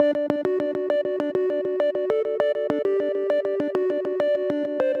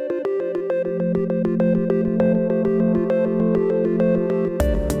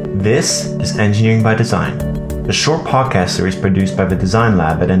This is Engineering by Design, a short podcast series produced by the Design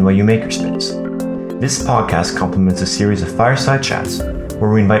Lab at NYU Makerspace. This podcast complements a series of fireside chats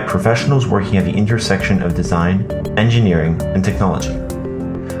where we invite professionals working at the intersection of design, engineering, and technology.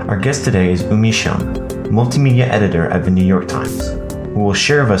 Our guest today is Syam, multimedia editor at the New York Times, who will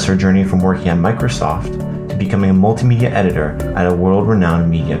share with us her journey from working at Microsoft to becoming a multimedia editor at a world-renowned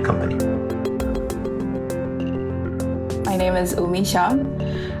media company. My name is Syam.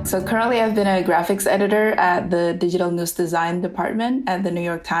 So currently I've been a graphics editor at the Digital News Design department at the New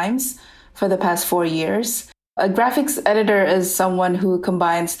York Times for the past 4 years. A graphics editor is someone who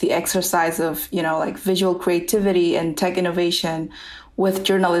combines the exercise of, visual creativity and tech innovation with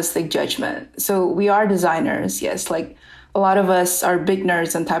journalistic judgment. So we are designers, yes, like a lot of us are big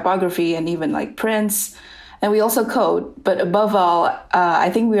nerds in typography and even like prints. And we also code, but above all,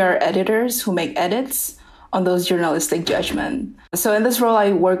 I think we are editors who make edits on those journalistic judgment. So in this role,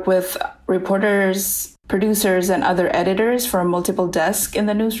 I work with reporters, producers, and other editors from multiple desks in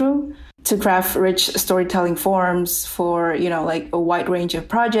the newsroom to craft rich storytelling forms for, a wide range of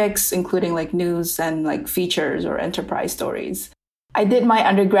projects, including like news and like features or enterprise stories. I did my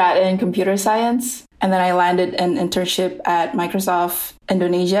undergrad in computer science, and then I landed an internship at Microsoft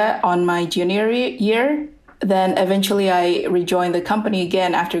Indonesia on my junior year. Then eventually I rejoined the company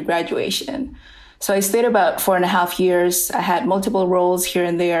again after graduation. So I stayed about 4.5 years. I had multiple roles here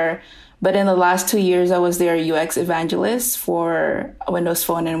and there. But in the last 2 years, I was their UX evangelist for Windows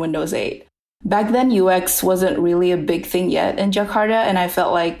Phone and Windows 8. Back then, UX wasn't really a big thing yet in Jakarta, and I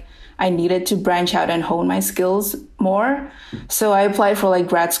felt like I needed to branch out and hone my skills more. So I applied for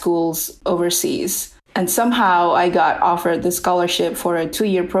grad schools overseas. And somehow I got offered the scholarship for a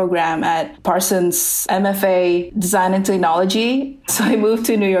 2-year program at Parsons MFA Design and Technology. So I moved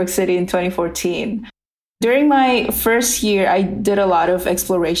to New York City in 2014. During my first year, I did a lot of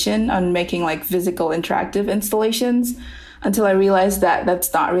exploration on making physical interactive installations until I realized that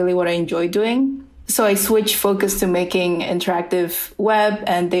that's not really what I enjoy doing. So I switched focus to making interactive web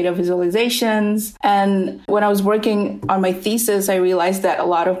and data visualizations. And when I was working on my thesis, I realized that a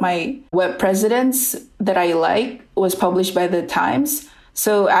lot of my web precedents that I like was published by the Times.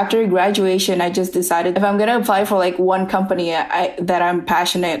 So after graduation, I just decided if I'm going to apply for one company that I'm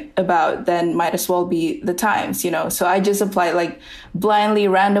passionate about, then might as well be the Times, So I just applied blindly,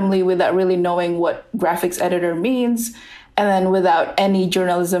 randomly, without really knowing what graphics editor means. And then without any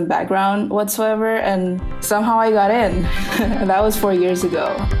journalism background whatsoever. And somehow I got in. And that was 4 years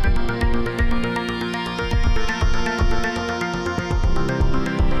ago.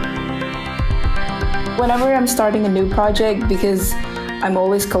 Whenever I'm starting a new project, because I'm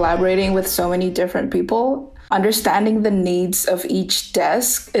always collaborating with so many different people, understanding the needs of each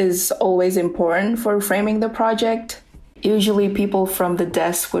desk is always important for framing the project. Usually people from the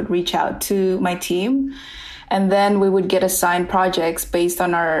desk would reach out to my team, and then we would get assigned projects based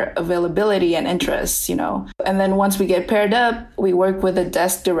on our availability and interests, And then once we get paired up, we work with the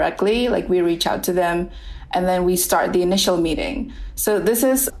desk directly, we reach out to them, and then we start the initial meeting. So this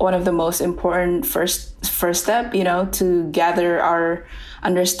is one of the most important first step, to gather our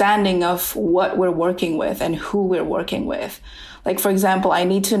understanding of what we're working with and who we're working with. For example, I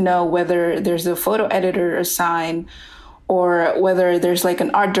need to know whether there's a photo editor assigned or whether there's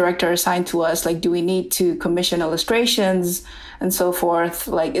an art director assigned to us. Do we need to commission illustrations and so forth?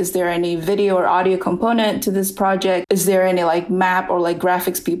 Is there any video or audio component to this project? Is there any map or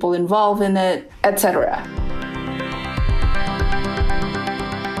graphics people involved in it, etc.?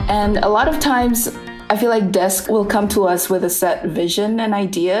 And a lot of times, I feel desks will come to us with a set vision and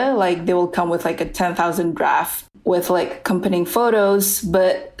idea. They will come with a 10,000 draft with accompanying photos.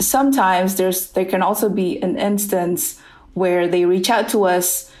 But sometimes there can also be an instance where they reach out to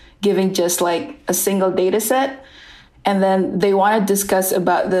us giving just a single data set, and then they want to discuss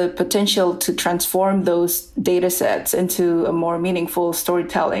about the potential to transform those data sets into a more meaningful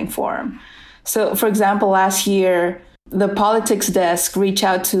storytelling form. So for example, last year, the politics desk reached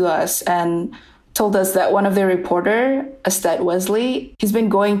out to us and told us that one of their reporter, Estet Wesley, he's been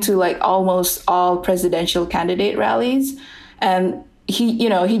going to almost all presidential candidate rallies, and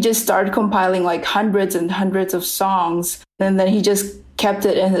he just started compiling hundreds and hundreds of songs, and then he just kept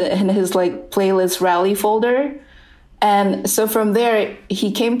it in his playlist rally folder. And so from there,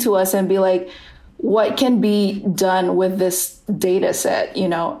 he came to us and be what can be done with this data set,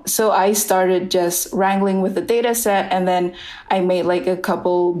 So I started just wrangling with the data set, and then I made a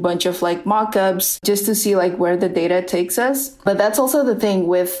bunch of mock-ups just to see where the data takes us. But that's also the thing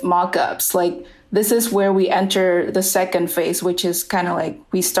with mock-ups, this is where we enter the second phase, which is kind of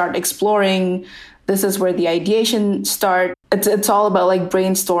we start exploring this is where the ideation starts. It's all about like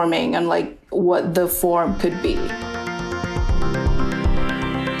brainstorming and like what the form could be.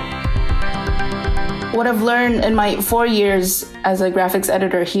 What I've learned in my 4 years as a graphics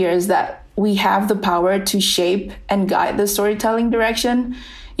editor here is that we have the power to shape and guide the storytelling direction.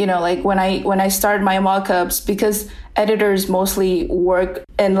 You know, like when I start my mockups, because editors mostly work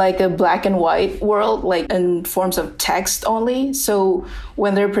in like a black and white world, like in forms of text only. So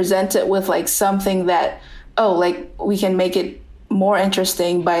when they're presented with like something that, oh, like we can make it more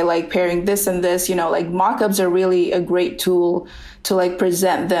interesting by like pairing this and this, you know, like mockups are really a great tool to like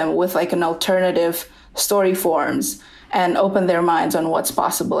present them with like an alternative story forms and open their minds on what's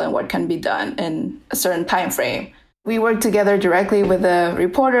possible and what can be done in a certain time frame. We work together directly with the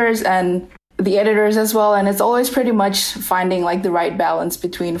reporters and the editors as well, and it's always pretty much finding like the right balance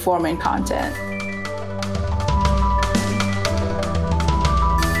between form and content.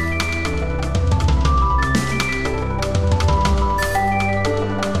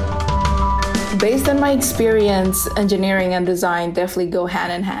 Based on my experience, engineering and design definitely go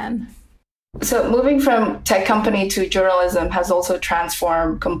hand in hand. So moving from tech company to journalism has also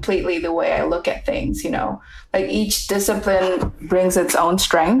transformed completely the way I look at things, you know. Like each discipline brings its own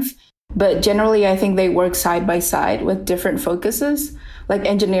strength, but generally I think they work side by side with different focuses. Like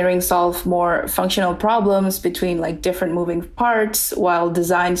engineering solve more functional problems between like different moving parts, while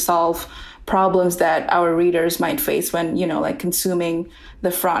design solve problems that our readers might face when, you know, like consuming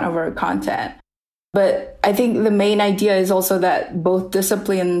the front of our content. But I think the main idea is also that both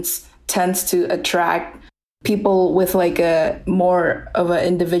disciplines tends to attract people with like a more of an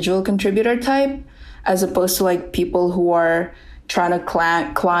individual contributor type, as opposed to like people who are trying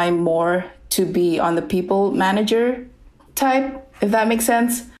to climb more to be on the people manager type, if that makes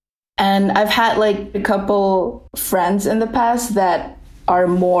sense. And I've had like a couple friends in the past that are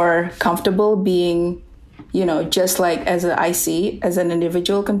more comfortable being, you know, just like as an IC, as an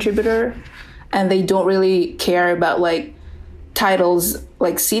individual contributor, and they don't really care about like titles,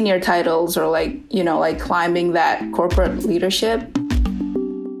 like senior titles, or like, you know, like climbing that corporate leadership.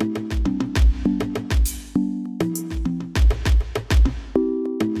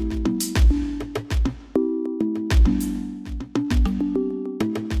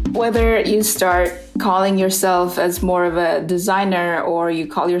 Whether you start calling yourself as more of a designer or you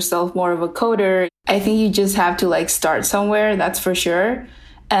call yourself more of a coder, I think you just have to like start somewhere, that's for sure.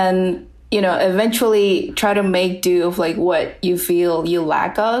 And you know, eventually try to make do of like what you feel you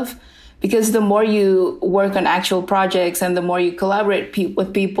lack of, because the more you work on actual projects and the more you collaborate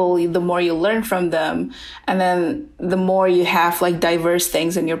with people, the more you learn from them. And then the more you have like diverse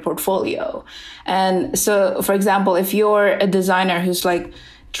things in your portfolio. And so, for example, if you're a designer who's like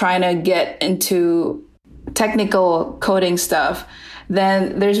trying to get into technical coding stuff,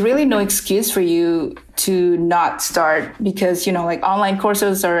 then there's really no excuse for you to not start, because, you know, like online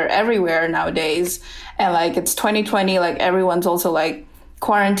courses are everywhere nowadays. And like it's 2020, like everyone's also like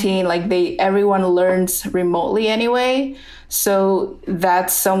quarantined, like everyone learns remotely anyway. So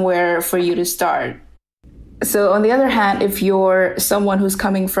that's somewhere for you to start. So on the other hand, if you're someone who's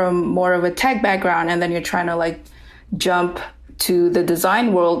coming from more of a tech background and then you're trying to like jump to the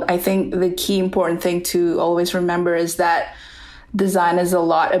design world, I think the key important thing to always remember is that design is a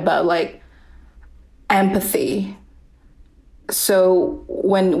lot about like empathy. So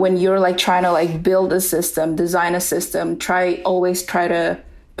when you're like trying to like build a system, design a system, always try to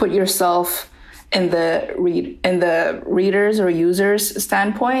put yourself in the readers or users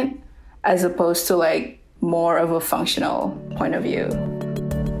standpoint, as opposed to like more of a functional point of view.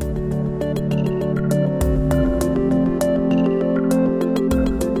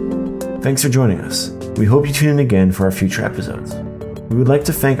 Thanks for joining us. We hope you tune in again for our future episodes. We would like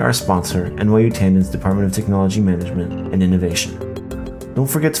to thank our sponsor, NYU Tandon's Department of Technology Management and Innovation. Don't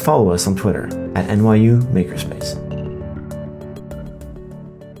forget to follow us on Twitter at NYU Makerspace.